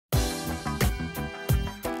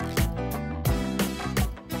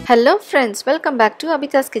Hello friends, welcome back to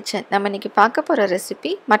Abita's Kitchen. நம்ம இன்னைக்கு பார்க்க போற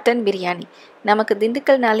ரெசிபி மட்டன் பிரியாணி. நமக்கு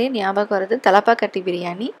திண்டுக்கல்னாலே ஞாபகம் வருது தலப்பாக்கட்டி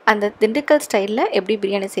பிரியாணி. அந்த திண்டுக்கல் ஸ்டைல்ல எப்படி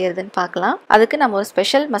பிரியாணி செய்யறதுன்னு பார்க்கலாம். அதுக்கு நம்ம ஒரு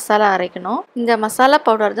ஸ்பெஷல் மசாலா அரைக்கணும். இந்த மசாலா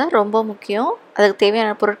பவுடர் தான் ரொம்ப முக்கியம். அதுக்கு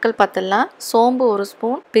தேவையான பொருட்கள் பார்த்தலாம். சோம்பு 1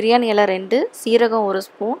 ஸ்பூன், பிரியாணி இலை 2, சீரகம் 1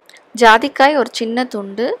 ஸ்பூன், ஜாதிக்காய் ஒரு சின்ன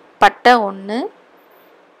துண்டு, பட்டை 1,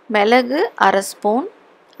 மிளகு 1/2 ஸ்பூன்,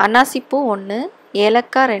 அன்னாசிப்பூ 1,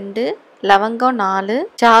 ஏலக்காய் 2, லவங்கம் 4,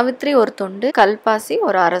 ஜாவித்ரி ஒரு துண்டு, கல்பாசி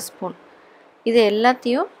ஒரு 1/2 ஸ்பூன். இது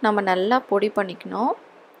எல்லாத்தையும் நம்ம நல்லா பொடி பண்ணிக்கணும்.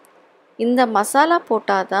 இந்த மசாலா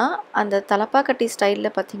போட்டால் தான் அந்த தலப்பாக்கட்டி ஸ்டைலில்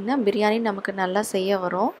பார்த்திங்கன்னா பிரியாணி நமக்கு நல்லா செய்ய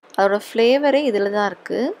வரும். அதோட ஃப்ளேவரே இதில் தான்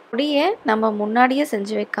இருக்குது. பொடியை நம்ம முன்னாடியே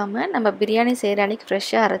செஞ்சு வைக்காமல் நம்ம பிரியாணி செய்கிற அன்றைக்கி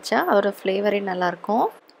ஃப்ரெஷ்ஷாக அரைச்சா அதோட ஃப்ளேவரே நல்லாயிருக்கும்.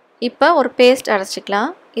 இப்போ ஒரு பேஸ்ட்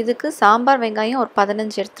அரைச்சிக்கலாம். இதுக்கு சாம்பார் வெங்காயம் ஒரு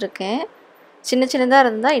 15 எடுத்துருக்கேன். சின்னதாக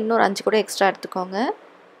இருந்தால் இன்னொரு 5 கூட எக்ஸ்ட்ரா எடுத்துக்கோங்க.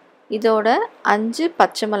 இதோட 5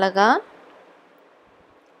 பச்சை மிளகாய்,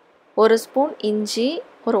 1 ஸ்பூன் இஞ்சி,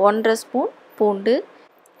 ஒரு 1/2 ஸ்பூன் பூண்டு,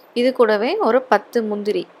 இது கூடவே ஒரு 10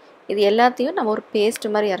 முந்திரி. இது எல்லாத்தையும் நம்ம ஒரு பேஸ்ட்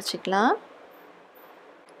மாதிரி அரைச்சிக்கலாம்.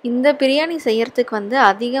 இந்த பிரியாணி செய்யறதுக்கு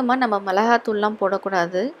அதிகமாக நம்ம மிளகாத்தூள்லாம்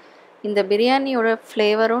போடக்கூடாது. இந்த பிரியாணியோட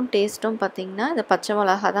ஃப்ளேவரும் டேஸ்ட்டும் பார்த்திங்கன்னா இந்த பச்சை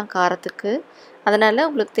மிளகா தான் காரத்துக்கு. அதனால்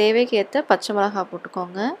உங்களுக்கு தேவைக்கு ஏற்ற பச்சை மிளகா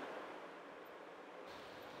போட்டுக்கோங்க.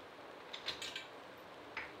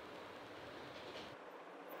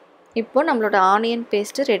 இப்போ நம்மளோட ஆனியன்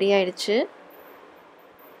பேஸ்ட்டு ரெடி ஆயிடுச்சு.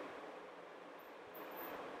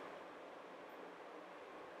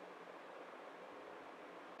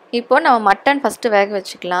 இப்போ நம்ம மட்டன் ஃபஸ்ட்டு வேக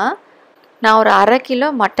வச்சுக்கலாம். நான் ஒரு 1/2 கிலோ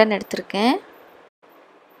மட்டன் எடுத்திருக்கேன்.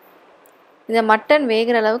 இந்த மட்டன்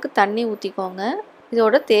வேகிற அளவுக்கு தண்ணி ஊற்றிக்கோங்க.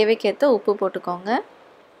 இதோட தேவைக்கேற்ற உப்பு போட்டுக்கோங்க.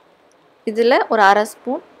 இதில் ஒரு 1/2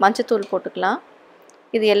 ஸ்பூன் மஞ்சத்தூள் போட்டுக்கலாம்.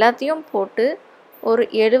 இது எல்லாத்தையும் போட்டு ஒரு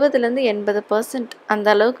 70லேருந்து 80% அந்த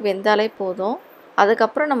அளவுக்கு வெந்தாலே போதும்.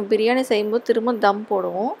 அதுக்கப்புறம் நம்ம பிரியாணி செய்யும்போது திரும்ப தம்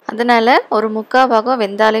போடுவோம். அதனால் ஒரு 3/4 பாகம்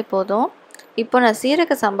வெந்தாலே போதும். இப்போ நான்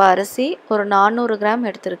சீரக சம்பா அரிசி ஒரு 400 கிராம்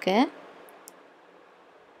எடுத்திருக்கேன்.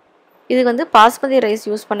 இது பாஸ்மதி ரைஸ்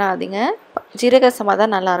யூஸ் பண்ணாதீங்க, சீரக சம்பா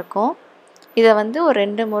தான் நல்லாயிருக்கும். இதை ஒரு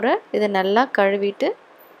 2 முறை இதை நல்லா கழுவிட்டு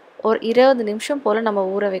ஒரு 20 நிமிஷம் போல் நம்ம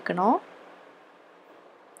ஊற வைக்கணும்.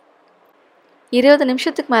 20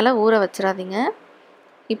 நிமிஷத்துக்கு மேலே ஊற வச்சிடாதீங்க.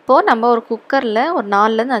 இப்போது நம்ம ஒரு குக்கரில் ஒரு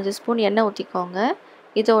 4லேருந்து 5 ஸ்பூன் எண்ணெய் ஊற்றிக்கோங்க.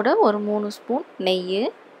 இதோட ஒரு 3 ஸ்பூன் நெய்.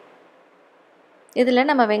 இதில்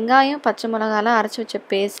நம்ம வெங்காயம் பச்சை மிளகாலாம் அரைச்சி வச்ச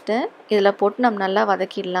பேஸ்ட்டு இதில் போட்டு நம்ம நல்லா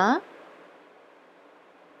வதக்கிடலாம்.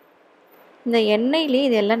 இந்த எண்ணெயிலே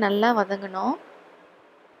இதெல்லாம் நல்லா வதங்கணும்.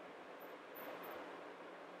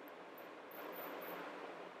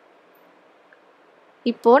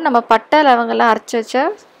 இப்போது நம்ம பட்டை லவங்கெல்லாம் அரைச்சி வச்ச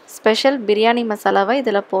ஸ்பெஷல் பிரியாணி மசாலாவை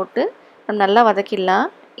இதில் போட்டு நம்ம நல்லா வதக்கிடலாம்.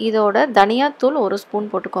 இதோட தனியாத்தூள் 1 ஸ்பூன்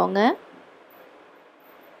போட்டுக்கோங்க.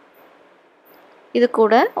 இது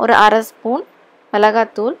கூட ஒரு 1/2 ஸ்பூன்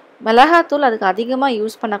மிளகாத்தூள் அதுக்கு அதிகமாக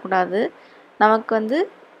யூஸ் பண்ணக்கூடாது. நமக்கு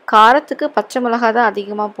காரத்துக்கு பச்சை மிளகா தான்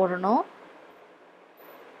அதிகமாக போடணும்.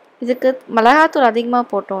 இதுக்கு மிளகாத்தூள் அதிகமாக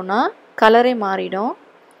போட்டோன்னா கலரே மாறிடும்.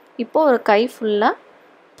 இப்போது ஒரு கை ஃபுல்லாக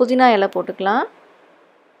புதினா இலை போட்டுக்கலாம்.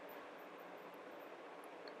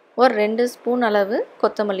 ஒரு 2 ஸ்பூன் அளவு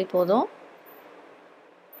கொத்தமல்லி போதும்.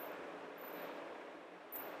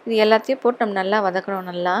 இது எல்லாத்தையும் போட்டு நம்ம நல்லா வதக்கணும்.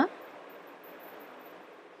 நல்லா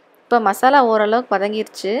இப்போ மசாலா ஓரளவுக்கு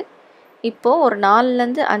வதங்கிருச்சு. இப்போது ஒரு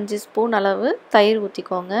 4லேருந்து 5 ஸ்பூன் அளவு தயிர்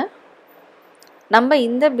ஊற்றிக்கோங்க. நம்ம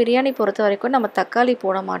இந்த பிரியாணி பொறுத்த வரைக்கும் நம்ம தக்காளி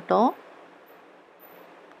போட மாட்டோம்.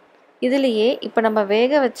 இதுலேயே இப்போ நம்ம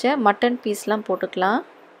வேக வச்ச மட்டன் பீஸ்லாம் போட்டுக்கலாம்.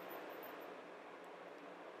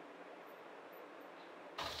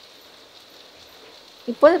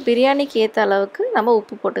 இப்போது பிரியாணிக்கு ஏற்ற அளவுக்கு நம்ம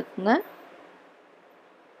உப்பு போட்டுக்கோங்க.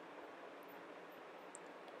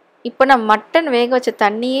 இப்போ நம்ம மட்டன் வேக வச்ச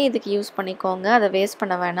தண்ணியே இதுக்கு யூஸ் பண்ணிக்கோங்க, அதை வேஸ்ட்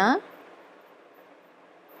பண்ண வேணாம்.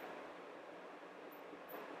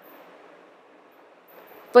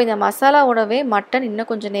 இப்போ இந்த மசாலாவோடவே மட்டன் இன்னும்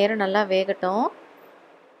கொஞ்சம் நேரம் நல்லா வேகட்டும்.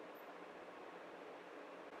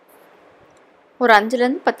 ஒரு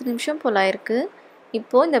 5லேருந்து 10 நிமிஷம் போல் ஆயிருக்கு.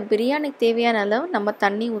 இப்போது இந்த பிரியாணிக்கு தேவையான அளவு நம்ம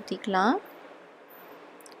தண்ணி ஊற்றிக்கலாம்.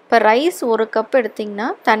 இப்போ ரைஸ் 1 கப் எடுத்திங்கன்னா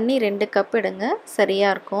தண்ணி 2 கப் எடுங்க,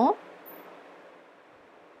 சரியாக இருக்கும்.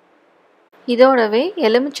 இதோடவே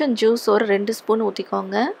எலுமிச்சம் ஜூஸ் ஒரு 2 ஸ்பூன்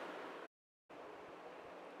ஊற்றிக்கோங்க.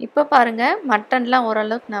 இப்போ பாருங்கள், மட்டன்லாம்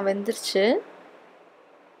ஓரளவுக்கு நான் வெந்துருச்சு.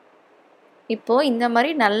 இப்போது இந்த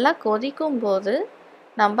மாதிரி நல்லா கொதிக்கும் போது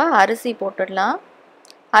நம்ம அரிசி போட்டுடலாம்.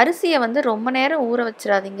 அரிசியை ரொம்ப நேரம் ஊற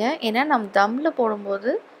வச்சிடாதீங்க, ஏன்னா நம்ம தம்மில்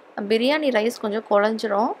போடும்போது பிரியாணி ரைஸ் கொஞ்சம்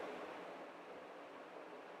குழஞ்சிரும்.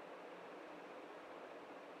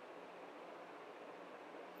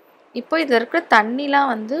 இப்போ இதில் இருக்கிற தண்ணிலாம்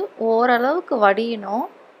வந்து ஓரளவுக்கு வடியணும்.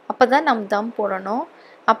 அப்போ தான் நம்ம தம் போடணும்.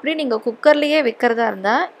 அப்படி நீங்கள் குக்கர்லேயே வைக்கிறதா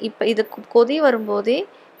இருந்தால் இப்போ இது கொதி வரும்போதே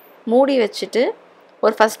மூடி வச்சுட்டு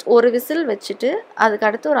ஃபஸ்ட் ஒரு விசில் வச்சுட்டு அதுக்கு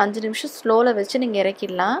அடுத்து ஒரு 5 நிமிஷம் ஸ்லோவில் வச்சு நீங்கள்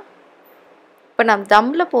இறக்கிடலாம். இப்போ நம்ம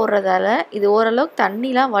தம்மில் போடுறதால இது ஓரளவுக்கு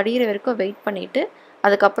தண்ணிலாம் வடிகிற வரைக்கும் வெயிட் பண்ணிவிட்டு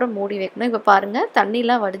அதுக்கப்புறம் மூடி வைக்கணும். இப்போ பாருங்கள்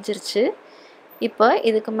தண்ணிலாம் வடிஞ்சிருச்சு. இப்போ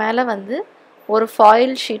இதுக்கு மேலே வந்து ஒரு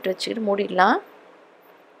ஃபாயில் ஷீட் வச்சுக்கிட்டு மூடிடலாம்.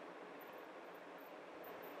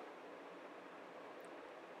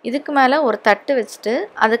 இதுக்கு மேலே ஒரு தட்டு வச்சுட்டு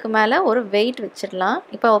அதுக்கு மேலே ஒரு வெயிட் வச்சிடலாம்.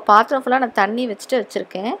 இப்போ பாத்திரம் ஃபுல்லாக நான் தண்ணி வச்சுட்டு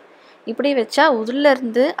வச்சுருக்கேன். இப்படி வச்சா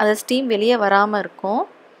உள்ளேருந்து அந்த ஸ்டீம் வெளியே வராமல் இருக்கும்.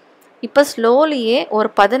 இப்போ ஸ்லோலியே ஒரு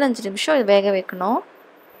 15 நிமிஷம் வேக வைக்கணும்.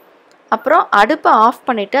 அப்புறம் அடுப்பை ஆஃப்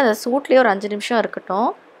பண்ணிவிட்டு அதை சூட்லேயே ஒரு 5 நிமிஷம் இருக்கட்டும்.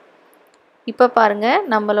 இப்போ பாருங்கள்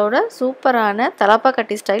நம்மளோட சூப்பரான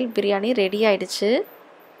தலப்பாக்கட்டி ஸ்டைல் பிரியாணி ரெடி ஆயிடுச்சு.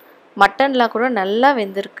 மட்டன்லாம் கூட நல்லா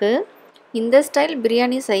வெந்திருக்கு. இந்த ஸ்டைல்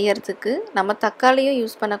பிரியாணி செய்யறதுக்கு நம்ம தக்காளியும்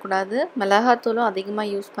யூஸ் பண்ணக்கூடாது, மிளகாத்தூளும்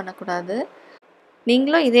அதிகமாக யூஸ் பண்ணக்கூடாது.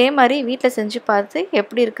 நீங்களும் இதே மாதிரி வீட்டில் செஞ்சு பார்த்து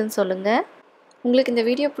எப்படி இருக்குன்னு சொல்லுங்கள். உங்களுக்கு இந்த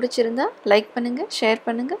வீடியோ பிடிச்சிருந்தா லைக் பண்ணுங்கள், ஷேர்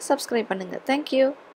பண்ணுங்கள், சப்ஸ்கிரைப் பண்ணுங்கள். தேங்க்யூ.